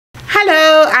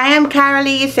am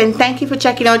Karaleise, and thank you for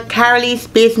checking out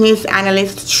Karaleise Business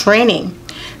Analyst Training.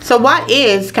 So what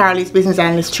is Karaleise Business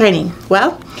Analyst Training?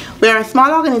 Well, we are a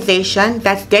small organization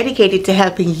that's dedicated to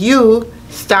helping you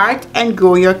start and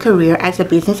grow your career as a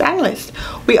business analyst.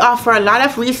 We offer a lot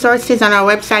of resources on our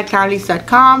website,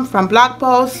 karaleise.com, from blog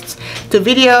posts to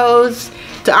videos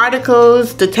to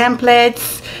articles to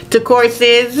templates to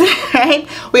courses, right?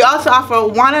 We also offer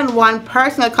one-on-one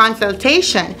personal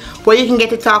consultation where you can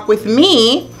get to talk with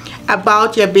me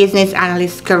about your business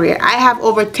analyst career. I have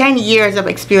over 10 years of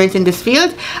experience in this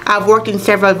field. I've worked in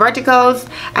several verticals.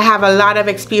 I have a lot of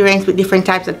experience with different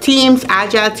types of teams,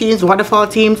 agile teams, waterfall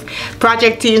teams,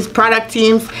 project teams, product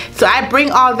teams. So I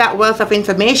bring all that wealth of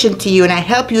information to you, and I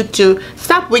help you to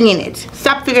stop winging it,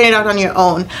 stop figuring it out on your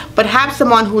own, but have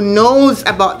someone who knows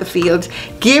about the field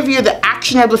give you the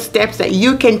actionable steps that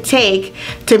you can take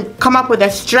to come up with a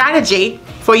strategy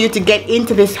for you to get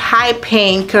into this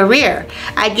high-paying career.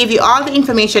 I give you all the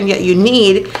information that you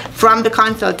need from the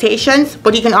consultations,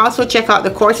 but you can also check out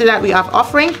the courses that we are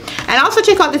offering, and also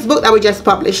check out this book that we just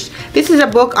published. This is a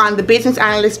book on the Business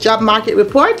Analyst Job Market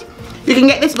Report. You can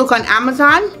get this book on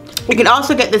Amazon. You can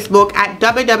also get this book at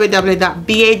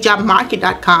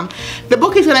www.bajobmarket.com. The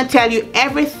book is going to tell you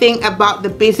everything about the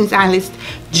business analyst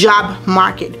job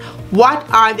market. What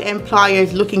are the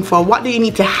employers looking for? What do you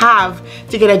need to have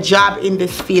to get a job in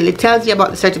this field? It tells you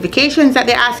about the certifications that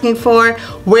they're asking for,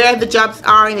 where the jobs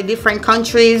are in the different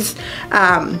countries,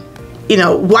 you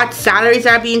know, what salaries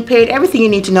are being paid. Everything you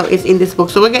need to know is in this book.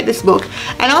 So we'll get this book.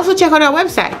 And also check out our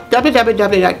website,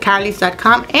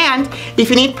 www.karaleise.com. And if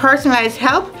you need personalized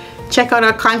help, check out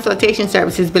our consultation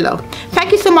services below.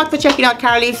 Thank you so much for checking out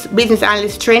Karaleise Business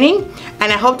Analyst Training,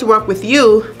 and I hope to work with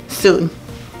you soon.